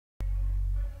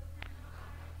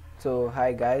So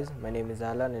hi guys, my name is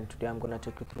Alan and today I'm gonna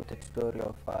take you through the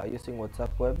tutorial of using WhatsApp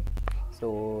web.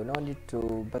 So no need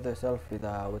to bother yourself with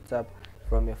WhatsApp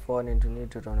from your phone, and you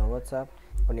need it on your WhatsApp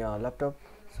on your laptop.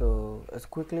 So as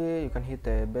quickly you can hit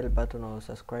the bell button or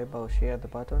subscribe or share the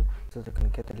button so that you can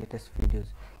get the latest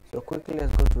videos. So quickly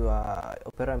let's go to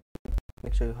Opera.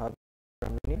 Make sure you have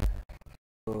Opera Mini.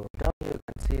 So down here you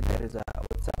can see there is a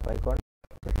WhatsApp icon.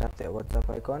 So tap the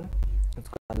WhatsApp icon. It's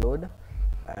gonna load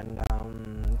and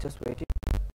just waiting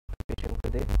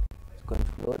for it. It's going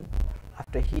to load.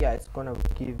 After here it's gonna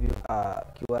give you a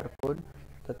QR code.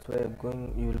 That's where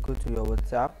you will go to your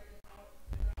WhatsApp.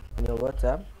 In your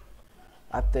WhatsApp,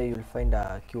 after you'll find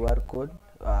a QR code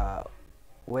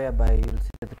whereby you'll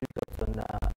see the three dots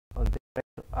on the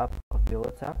right up of the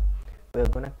WhatsApp. We're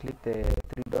gonna click the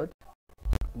three dots.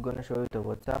 It's gonna show you the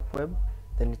WhatsApp web.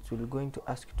 Then it will going to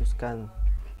ask you to scan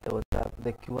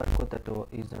the QR code that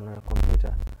is on your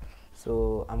computer.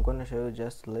 So I'm gonna show you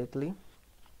just lately,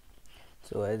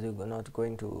 so as you're not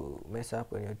going to mess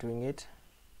up when you're doing it.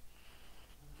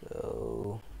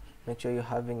 So make sure you're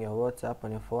having your WhatsApp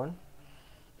on your phone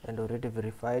and already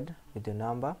verified with your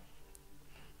number,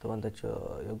 the one that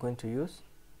you're going to use.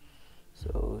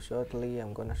 So shortly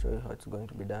I'm gonna show you how it's going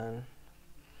to be done.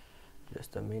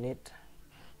 Just a minute.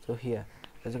 So here,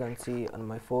 as you can see on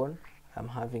my phone, I'm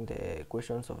having the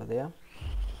questions over there.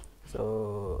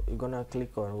 So you're gonna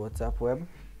click on WhatsApp web,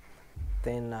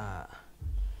 then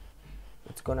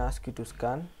it's gonna ask you to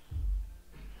scan.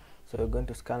 So you're going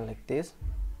to scan like this.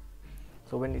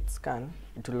 So when it's scanned,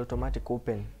 it will automatically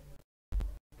open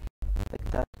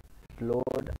like that,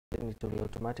 load, and it will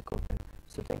automatically open.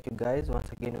 So thank you guys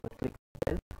once again. Click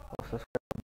the bell or subscribe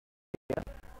here.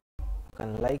 You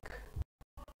can like.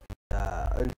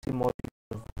 I'll see more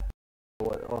videos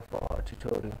of our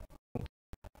tutorial.